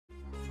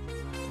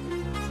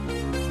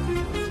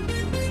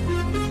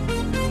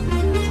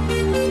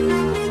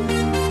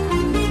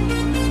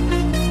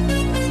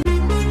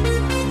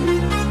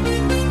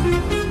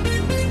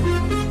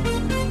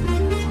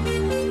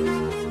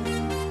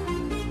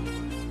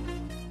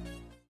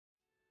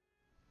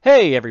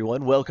Hey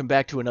everyone, welcome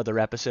back to another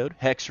episode.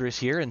 Hexeris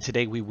here, and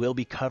today we will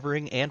be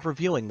covering and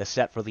reviewing the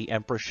set for the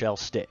Empress shell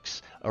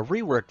Styx, a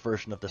reworked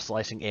version of the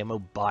slicing ammo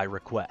by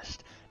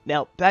request.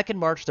 Now, back in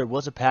March there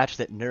was a patch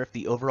that nerfed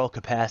the overall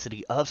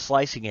capacity of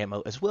slicing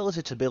ammo as well as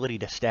its ability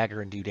to stagger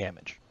and do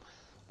damage.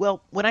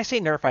 Well, when I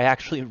say nerf, I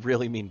actually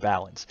really mean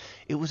balance.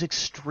 It was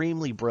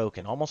extremely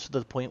broken, almost to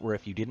the point where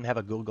if you didn't have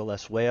a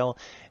Gilgamesh Whale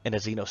and a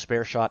Xeno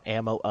spare shot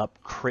ammo up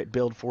crit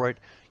build for it,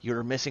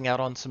 you're missing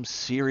out on some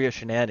serious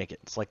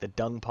shenanigans, like the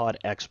Dung Pod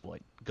exploit.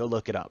 Go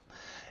look it up.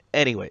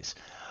 Anyways,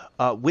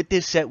 with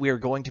this set, we are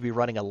going to be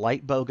running a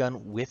light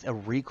bowgun with a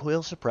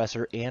recoil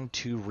suppressor and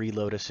 2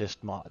 reload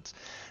assist mods.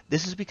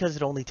 This is because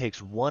it only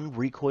takes 1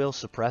 recoil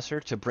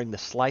suppressor to bring the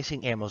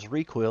slicing ammo's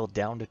recoil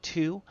down to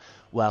 2,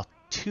 while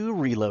 2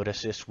 reload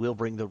assists will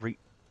bring the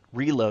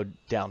reload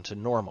down to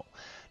normal.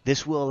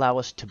 This will allow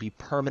us to be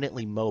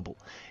permanently mobile,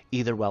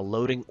 either while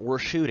loading or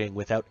shooting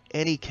without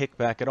any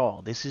kickback at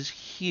all. This is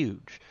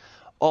huge.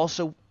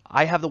 Also,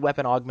 I have the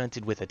weapon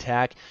augmented with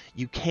attack.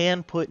 You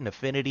can put an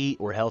affinity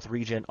or health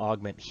regen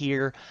augment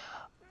here.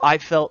 I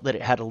felt that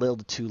it had a little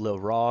too low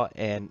raw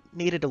and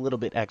needed a little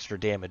bit extra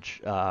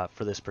damage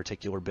for this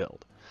particular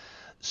build.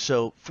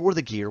 So for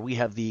the gear, we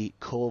have the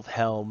Kulve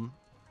helm,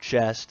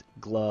 chest,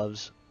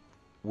 gloves,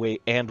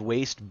 and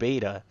waist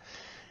beta,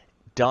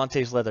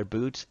 Dante's leather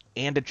boots,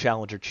 and a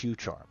Challenger chew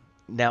charm.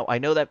 Now, I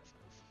know that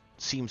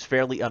seems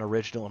fairly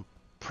unoriginal and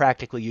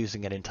practically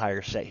using an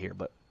entire set here,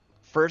 but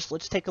first,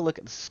 let's take a look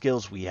at the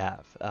skills we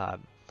have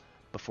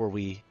before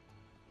we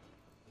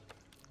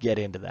get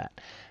into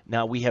that.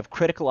 Now, we have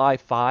Critical Eye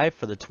 5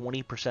 for the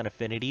 20%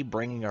 affinity,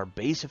 bringing our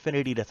base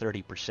affinity to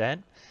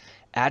 30%.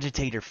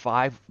 Agitator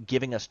 5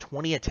 giving us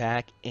 20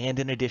 attack and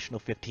an additional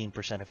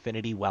 15%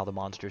 affinity while the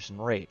monster's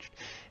enraged.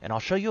 And I'll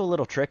show you a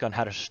little trick on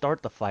how to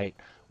start the fight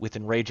with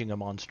enraging a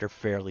monster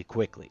fairly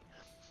quickly.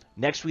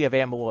 Next, we have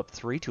Ammo Up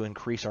 3 to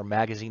increase our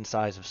magazine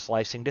size of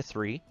slicing to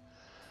 3.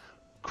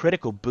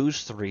 Critical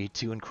Boost 3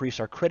 to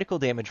increase our critical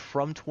damage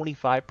from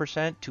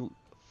 25% to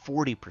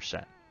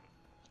 40%.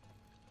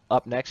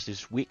 Up next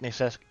is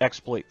Weakness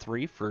Exploit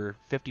 3 for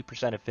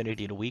 50%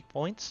 affinity to weak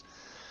points.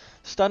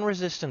 Stun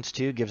Resistance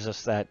 2 gives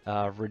us that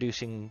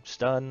reducing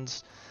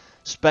stuns.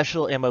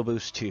 Special Ammo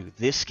Boost 2.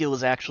 This skill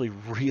is actually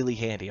really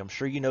handy. I'm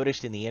sure you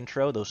noticed in the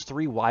intro, those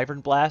 3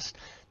 Wyvern Blasts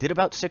did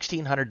about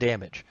 1600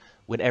 damage.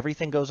 When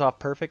everything goes off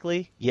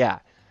perfectly, yeah,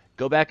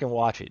 go back and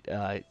watch it.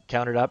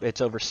 Count it up, it's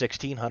over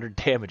 1600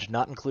 damage,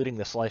 not including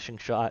the slicing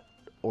shot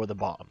or the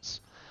bombs.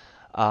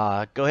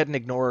 Go ahead and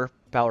ignore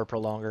Power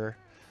Prolonger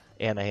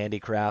and the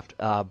Handicraft,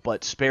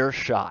 but Spare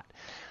Shot.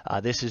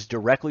 This is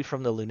directly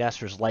from the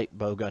Lunester's light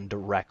bowgun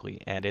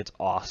directly, and it's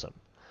awesome.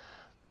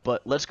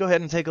 But let's go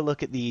ahead and take a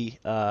look at the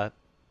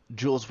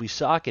jewels we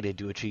socketed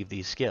to achieve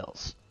these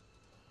skills.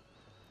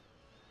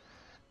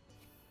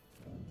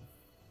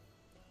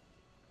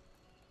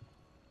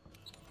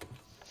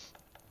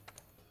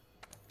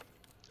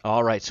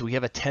 Alright, so we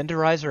have a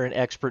Tenderizer and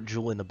Expert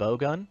jewel in the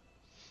bowgun,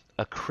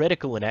 a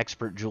Critical and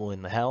Expert jewel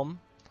in the helm,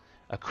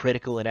 a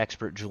Critical and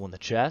Expert jewel in the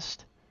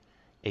chest,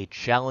 a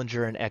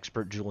Challenger and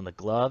Expert jewel in the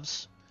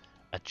gloves,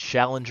 a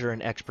Challenger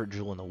and Expert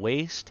jewel in the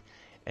waist,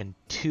 and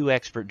 2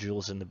 Expert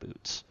jewels in the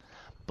boots.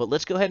 But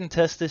let's go ahead and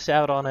test this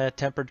out on a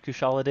Tempered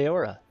Kushala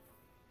Daora.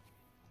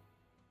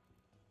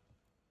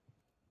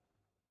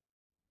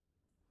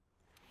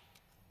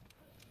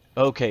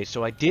 Okay,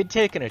 so I did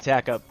take an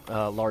attack up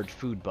large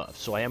food buff,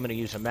 so I am going to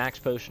use a max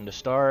potion to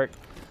start,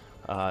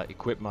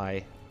 equip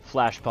my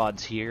flash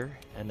pods here,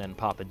 and then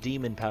pop a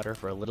demon powder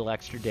for a little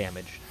extra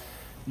damage.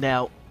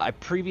 Now, I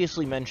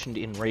previously mentioned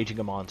enraging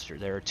a monster.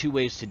 There are 2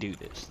 ways to do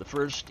this. The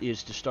first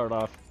is to start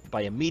off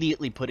by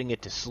immediately putting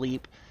it to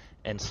sleep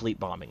and sleep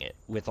bombing it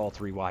with all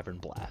 3 Wyvern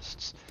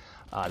Blasts.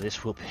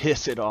 This will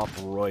piss it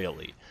off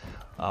royally,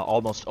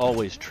 almost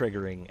always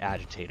triggering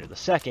Agitator. The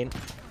second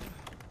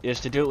is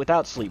to do it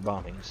without sleep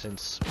bombing,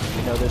 since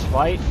we know this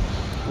fight,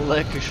 we'll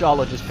let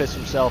Kushala just piss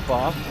himself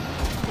off,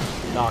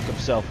 knock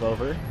himself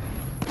over,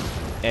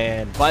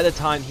 and by the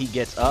time he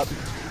gets up,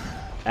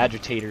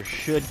 Agitator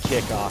should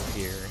kick off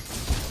here.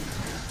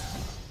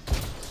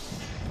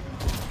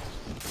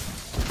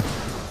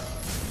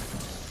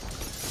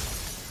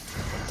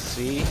 Let's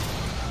see.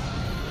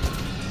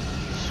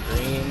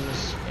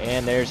 Screams,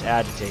 and there's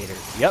Agitator.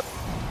 Yep.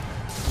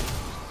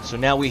 So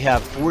now we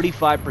have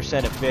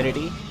 45%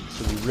 affinity,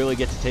 so we really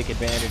get to take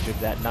advantage of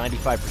that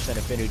 95%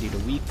 affinity to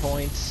weak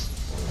points,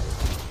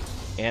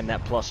 and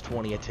that plus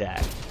 20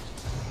 attack.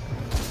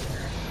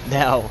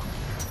 Now,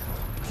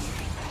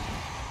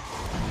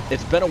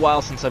 it's been a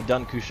while since I've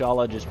done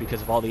Kushala just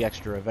because of all the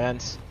extra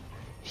events.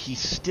 He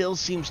still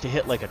seems to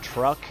hit like a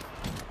truck.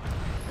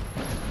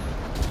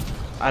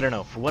 I don't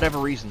know, for whatever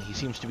reason, he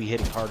seems to be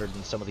hitting harder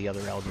than some of the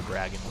other Elder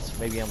Dragons.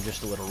 Maybe I'm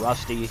just a little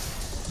rusty.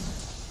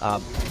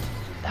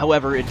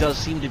 However, it does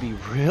seem to be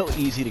real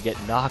easy to get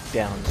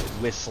knockdowns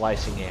with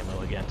slicing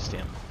ammo against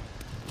him.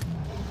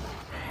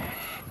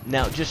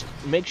 Now, just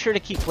make sure to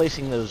keep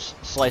placing those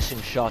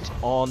slicing shots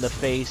on the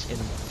face and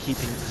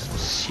keeping some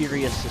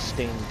serious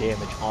sustained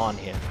damage on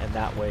him, and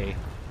that way,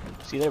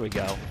 see, there we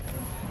go.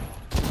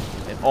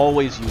 And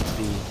always use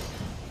the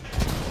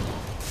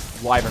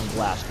Wyvern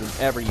Blast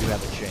whenever you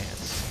have a chance.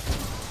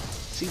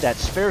 See, that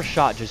spare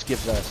shot just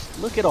gives us,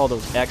 look at all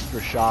those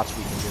extra shots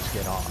we can just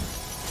get off.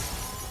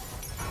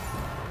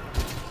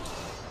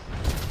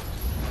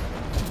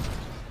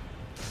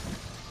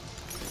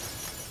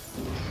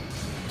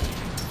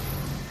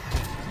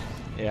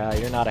 Yeah,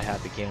 you're not a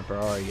happy camper,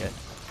 are you?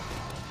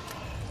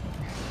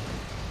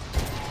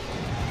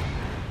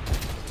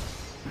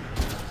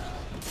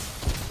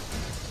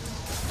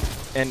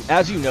 And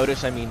as you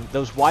notice, I mean,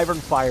 those Wyvern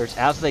Fires,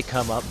 as they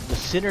come up, the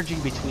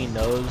synergy between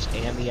those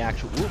and the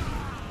actual... Whoop,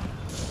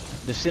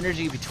 the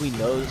synergy between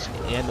those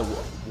and the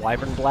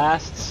Wyvern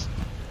Blasts,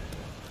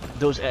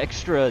 those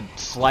extra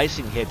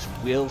slicing hits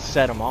will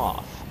set them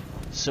off.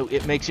 So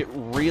it makes it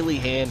really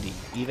handy,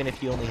 even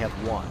if you only have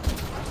one.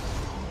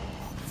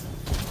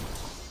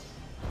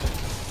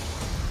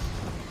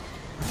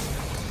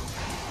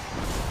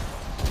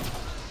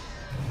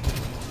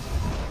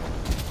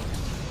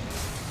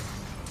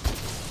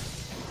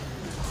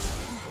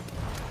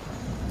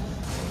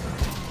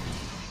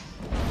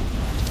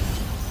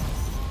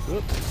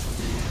 Whoop.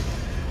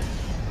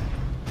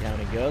 Down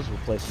he goes. We'll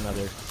place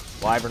another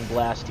Wyvern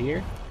Blast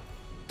here.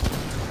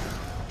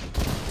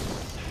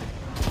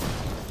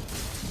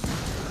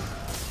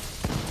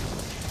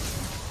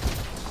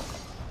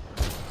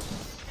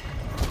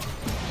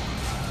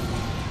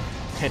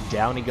 And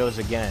down he goes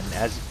again.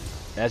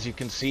 As you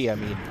can see, I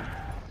mean,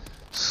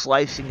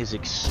 slicing is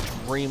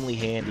extremely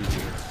handy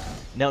here.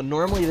 Now,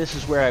 normally this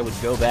is where I would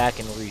go back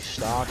and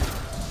restock.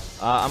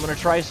 I'm going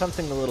to try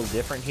something a little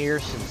different here,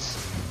 since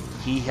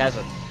he has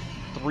a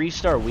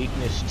 3-star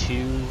weakness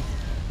to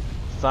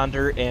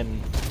Thunder,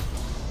 and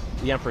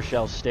the Empress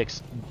Shell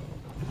Styx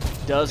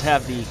does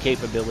have the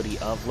capability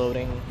of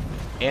loading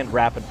and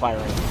rapid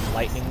firing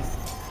lightning.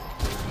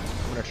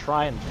 I'm going to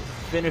try and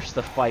finish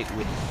the fight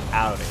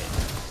without it.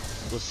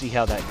 We'll see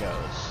how that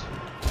goes.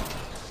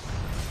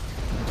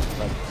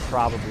 But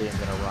probably I'm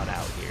going to run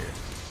out here.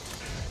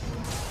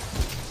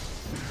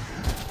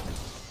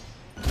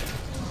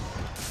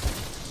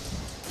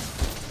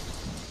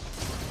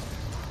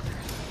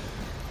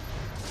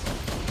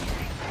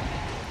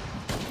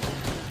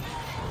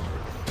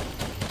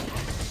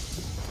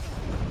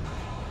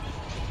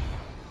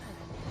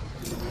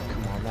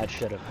 That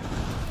should have.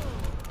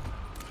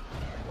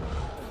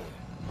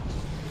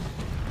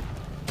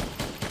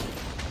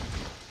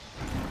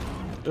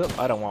 Oop,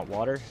 I don't want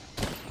water.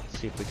 Let's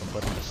see if we can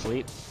put him to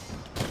sleep.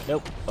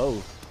 Nope.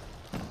 Oh.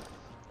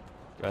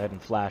 Go ahead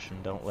and flash him.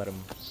 Don't let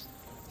him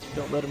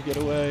get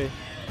away.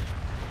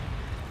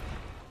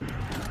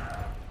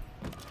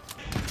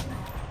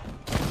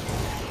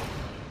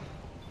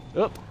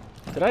 Oop.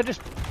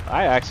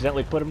 I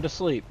accidentally put him to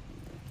sleep.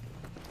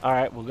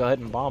 Alright, we'll go ahead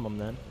and bomb him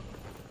then.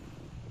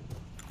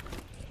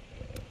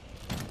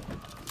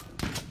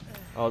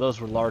 Oh,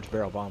 those were large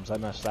barrel bombs. I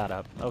messed that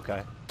up.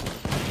 Okay.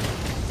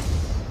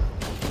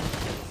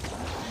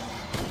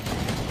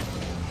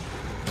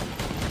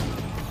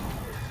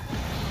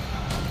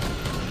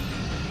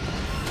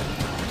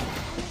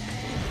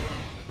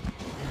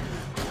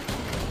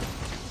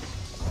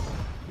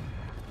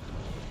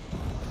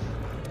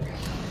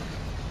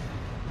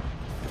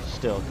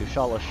 Still,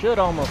 Kushala should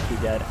almost be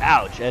dead.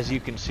 Ouch! As you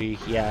can see,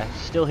 yeah,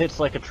 still hits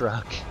like a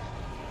truck.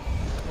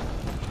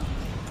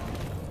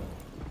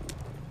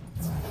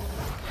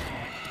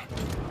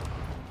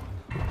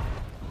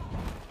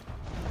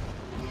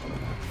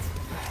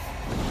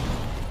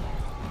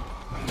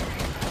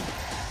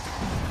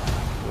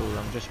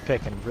 Just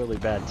picking really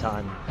bad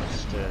time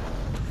to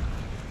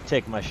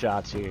take my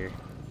shots here.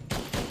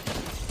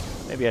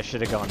 Maybe I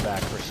should have gone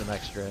back for some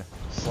extra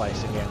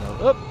slicing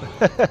ammo.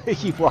 Oop!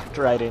 He walked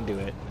right into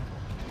it.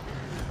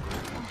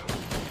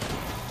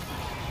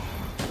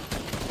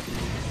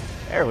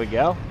 There we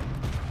go.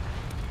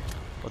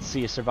 Let's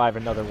see you survive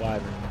another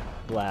Wyvern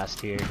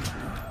Blast here.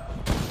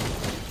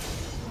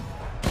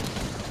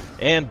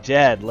 And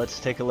dead. Let's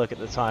take a look at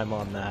the time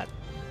on that.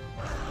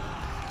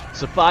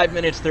 So 5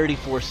 minutes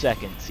 34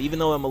 seconds. Even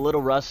though I'm a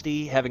little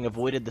rusty, having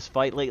avoided this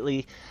fight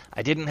lately,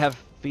 I didn't have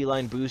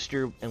Feline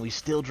Booster, and we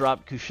still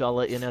dropped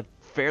Kushala in a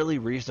fairly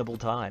reasonable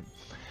time.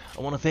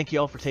 I want to thank you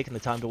all for taking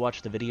the time to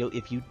watch the video.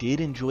 If you did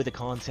enjoy the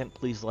content,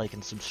 please like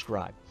and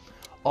subscribe.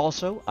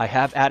 Also, I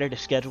have added a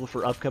schedule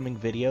for upcoming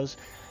videos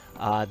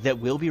that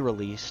will be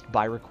released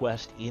by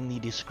request in the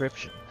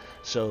description.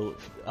 So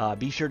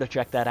be sure to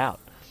check that out.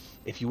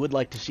 If you would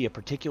like to see a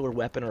particular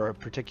weapon or a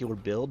particular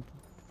build,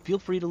 feel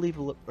free to leave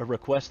a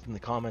request in the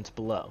comments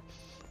below.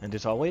 And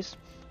as always,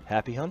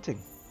 happy hunting!